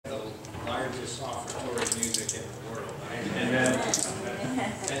largest offertory music in the world. And then,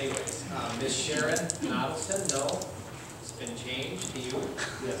 anyways, Miss Sharon Nodelson, no, it's been changed to you.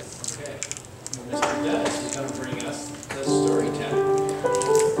 Yes. Okay. Well, Mr. Dennis is going to bring us the storytelling.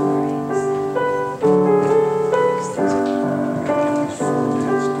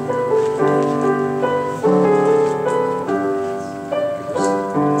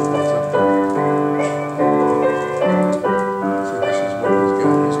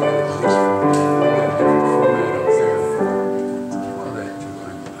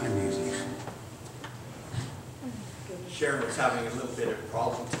 Sharon was having a little bit of a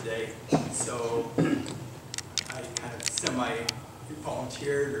problem today, so I kind of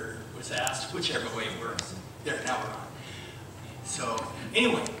semi-volunteered or was asked, whichever way it works. There, now we're on. So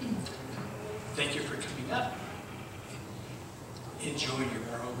anyway, thank you for coming up. Enjoyed your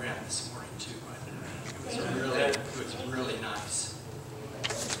program this morning too. It was really nice.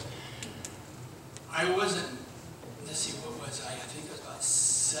 I wasn't, let's see, what was I? I think I was about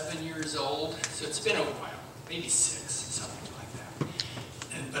 7 years old, so it's been a while. Maybe 6, something like that.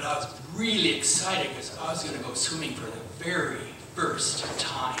 But I was really excited because I was going to go swimming for the very first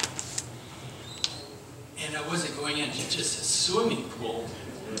time. And I wasn't going into just a swimming pool.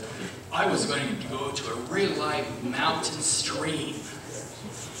 I was going to go to a real-life mountain stream,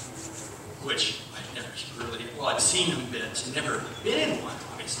 which I'd never really, well, I've seen them but never been in one,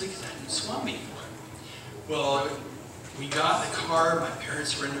 obviously, because I hadn't swum before. Well, we got in the car, my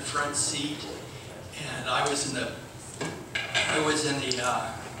parents were in the front seat, and I was in the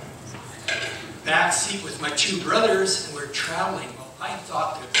back seat with my 2 brothers, and we were traveling. Well, I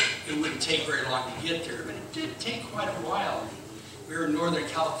thought that it wouldn't take very long to get there, but it did take quite a while. We were in Northern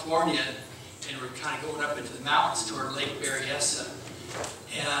California, and we were kind of going up into the mountains toward Lake Berryessa.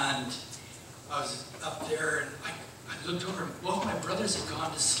 And I was up there, and I looked over, and both my brothers had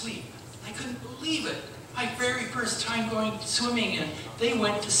gone to sleep. I couldn't believe it. My very first time going swimming, and they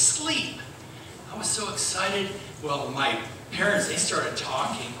went to sleep. I was so excited. Well, my parents, they started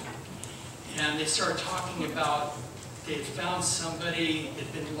talking, and they started talking about they had found somebody that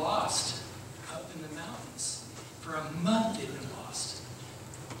had been lost up in the mountains. For a month they'd been lost.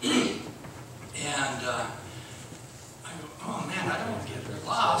 And I go, oh man, I don't want to get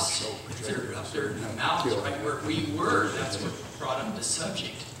lost. If they're up there in the mountains right where we were, that's what brought up the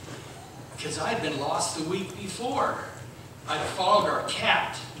subject. Because I'd been lost the week before. I'd followed our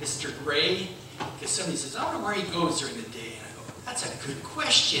cat, Mr. Gray, because somebody says, I don't know where he goes during the day. And I go, that's a good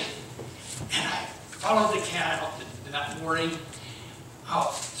question. And I followed the cat out that morning,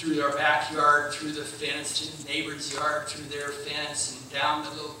 out through our backyard, through the fence, to the neighbor's yard, through their fence, and down the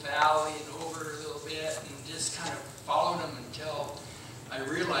little valley and over a little bit, and just kind of followed him until I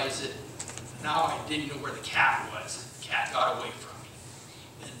realized that now I didn't know where the cat was. The cat got away from me.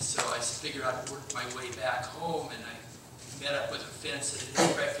 And so I figured I'd work my way back home, and I met up with a fence that I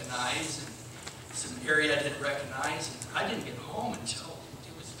didn't recognize, and some area I didn't recognize, and I didn't get home until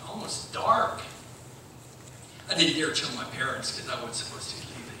it was almost dark. I didn't dare tell my parents because I wasn't supposed to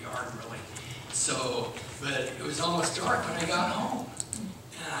leave the yard really. So, but it was almost dark when I got home.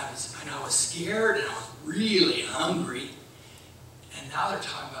 And I was scared, and I was really hungry. And now they're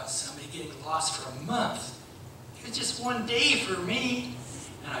talking about somebody getting lost for a month. It was just one day for me.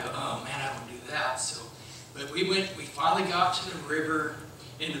 And I go, oh man, I don't do that. So, but we finally got to the river,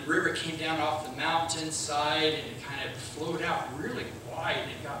 and the river came down off the mountainside, and it kind of flowed out really wide.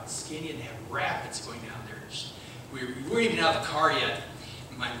 It got skinny and had rapids going down there. We weren't even out of the car yet.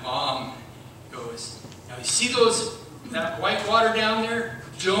 And my mom goes, now you see that white water down there?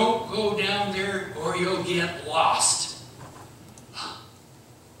 Don't go down there or you'll get lost. I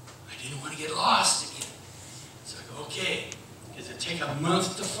didn't want to get lost again. So I go, okay, because it'd take a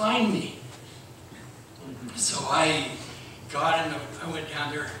month to find me. So I went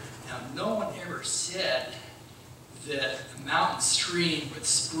down there. Now no one ever said that a mountain stream with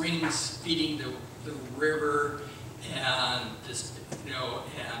springs feeding the river and this, and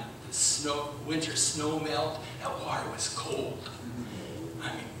the winter snow melt, that water was cold.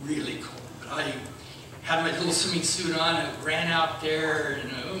 I mean, really cold. But I had my little swimming suit on and ran out there,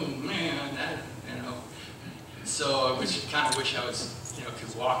 and oh man, So I kind of wish I was,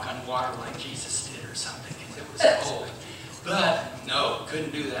 could walk on water like Jesus did or something, because it was cold. But no,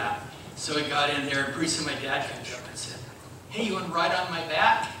 couldn't do that. So I got in there, and pretty soon my dad came up and said, hey, you want to ride on my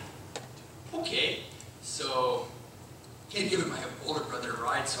back? Okay. So he had given my older brother a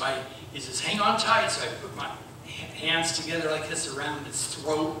ride, so he says, hang on tight. So I put my hands together like this around his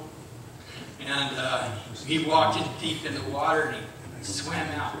throat. And he walked in deep in the water, and he swam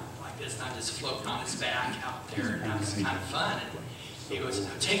out like this, and I just floating on his back out there, and that was kind of fun. And He goes,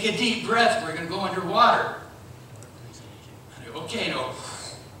 take a deep breath, we're going to go underwater. I go, okay, no.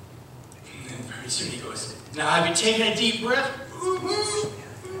 And then pretty soon he goes, now have you taken a deep breath?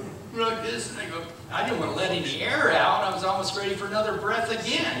 Like this, and I go, I didn't want to let any air out. I was almost ready for another breath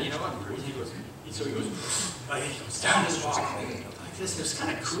again, you know. And he goes, down to the bottom like this. It was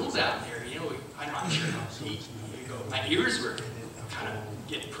kind of cool down there, you know. I'm not sure how deep you go. My ears were kind of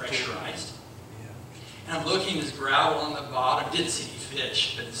getting pressurized. And I'm looking at this gravel on the bottom. Didn't see any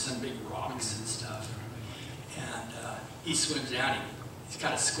fish, but some big rocks and stuff. And he swims down. He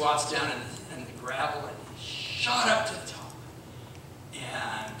kind of squats down in the gravel and shot up to the top.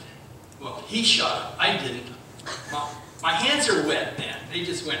 And well, he shot up. I didn't. My hands are wet then. They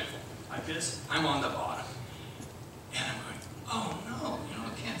just went like this. I'm on the bottom. And I'm going, oh no, you know,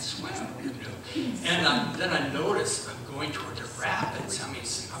 I can't swim. You know? And then I noticed I'm going toward the rapids. I mean,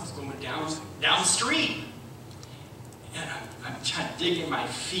 I was going downstream. And I'm trying to dig my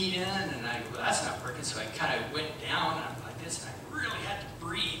feet in, and I go, well, that's not working. So I kind of went down and I'm like this, and I really had to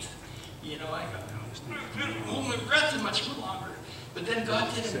breathe. You know, I couldn't hold my breath much longer. But then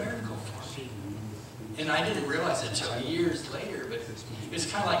God did a miracle for me. And I didn't realize it until years later, but it was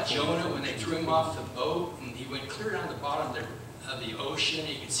kind of like Jonah when they threw him off the boat and he went clear down the bottom of the ocean. And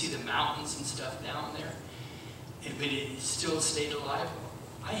you could see the mountains and stuff down there. But he still stayed alive.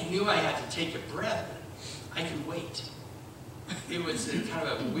 I knew I had to take a breath, but I could wait. It was kind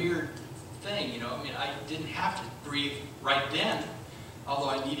of a weird thing, you know. I mean, I didn't have to breathe right then, although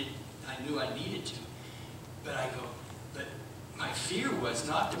I knew I needed to. But I go, but my fear was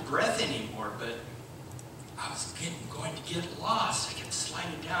not the breath anymore, but I was going to get lost. I kept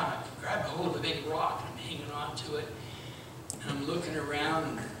sliding down. I grabbed a hold of a big rock, and I'm hanging on to it. And I'm looking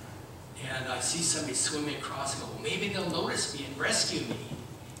around, and I see somebody swimming across. And I go, well, maybe they'll notice me and rescue me.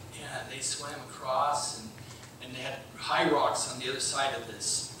 And they swam across, and they had high rocks on the other side of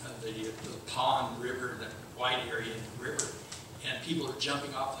the pond, river, the wide area in the river. And people are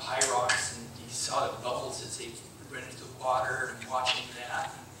jumping off the high rocks, and you saw the bubbles as they went into the water, and watching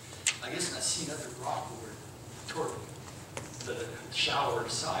that. And I guess I see another rock over toward the shallower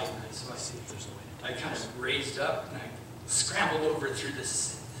side, and so I kind of raised up, and I scrambled over through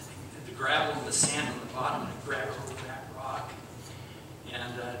the gravel and the sand on the bottom, and I grabbed hold of that rock. And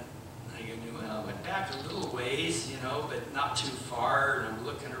I knew, well, I went back a little ways, you know, but not too far, and I'm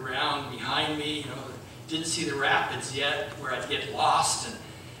looking around behind me, you know, didn't see the rapids yet where I'd get lost, and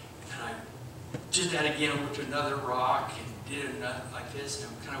I did that again over to another rock, and did another like this,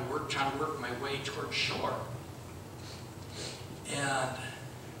 and I'm kind of trying to work my way toward shore. And I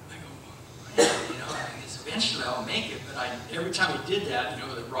go, man, you know, I guess eventually I'll make it, but every time I did that, you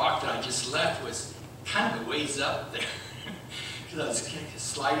know, the rock that I just left was kind of a ways up there, because I was kind of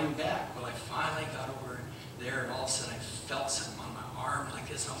sliding back. Well, I finally got over there, and all of a sudden I felt something on my arm like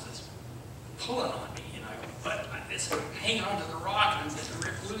this, and all this pulling on me, and I go, but like this, I'm hanging onto the rock, and I'm getting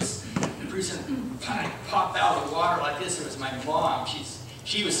ripped loose, and pretty soon I pop out of the water like this. It was my mom.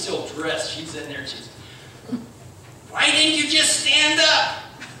 She was still dressed. She's in there. She's, why didn't you just stand up?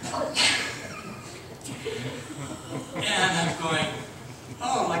 And I'm going,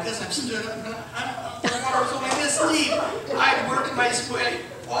 oh, like this, I'm stood up, the water was only this deep. I worked my way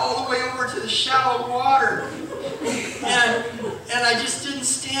all the way over to the shallow water. And I just didn't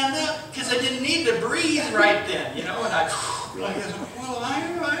stand up because I didn't need to breathe right then, you know. And I well,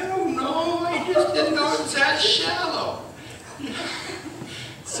 I don't know. I just didn't know it was that shallow.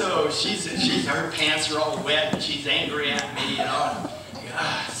 So her pants are all wet, and she's angry at me, you know.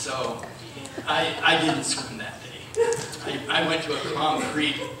 So I didn't swim that day. I went to a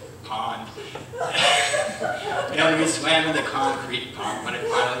concrete pond. And we swam in the concrete pond when I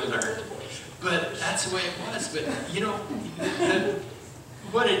finally learned. But that's the way it was. But you know,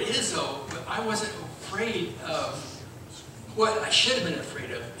 what it is though, I wasn't afraid of what I should have been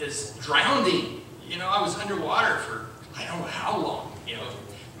afraid of is drowning. You know, I was underwater for I don't know how long, you know.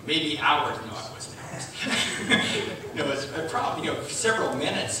 Maybe hours. No, it wasn't hours. No, it was probably, you know, several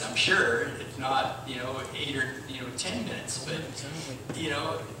minutes, I'm sure, if not, you know, 8 or 10 minutes. But, you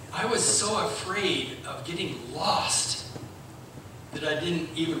know, I was so afraid of getting lost that I didn't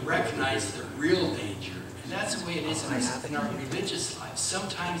even recognize the real danger. And that's the way it is in our religious life.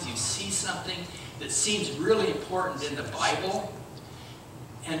 Sometimes you see something that seems really important in the Bible,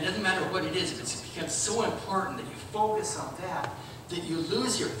 and it doesn't matter what it is, if it becomes so important that you focus on that you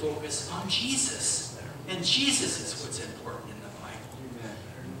lose your focus on Jesus. And Jesus is what's important in the Bible.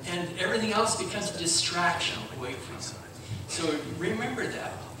 And everything else becomes a distraction away from it. So remember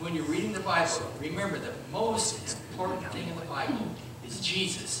that. When you're reading the Bible, remember the most important thing in the Bible is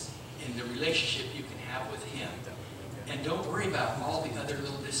Jesus and the relationship you can have with Him. And don't worry about all the other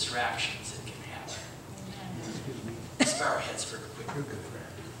little distractions that can happen. Let's bow our heads for a quick prayer.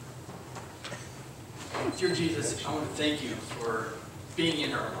 Dear Jesus, I want to thank you for being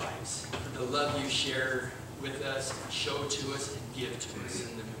in our lives, for the love you share with us, and show to us, and give to us,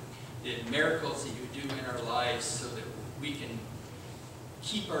 and the miracles that you do in our lives so that we can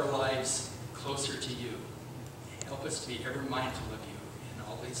keep our lives closer to you. Help us to be ever mindful of you in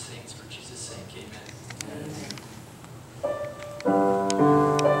all these things. For Jesus' sake, amen.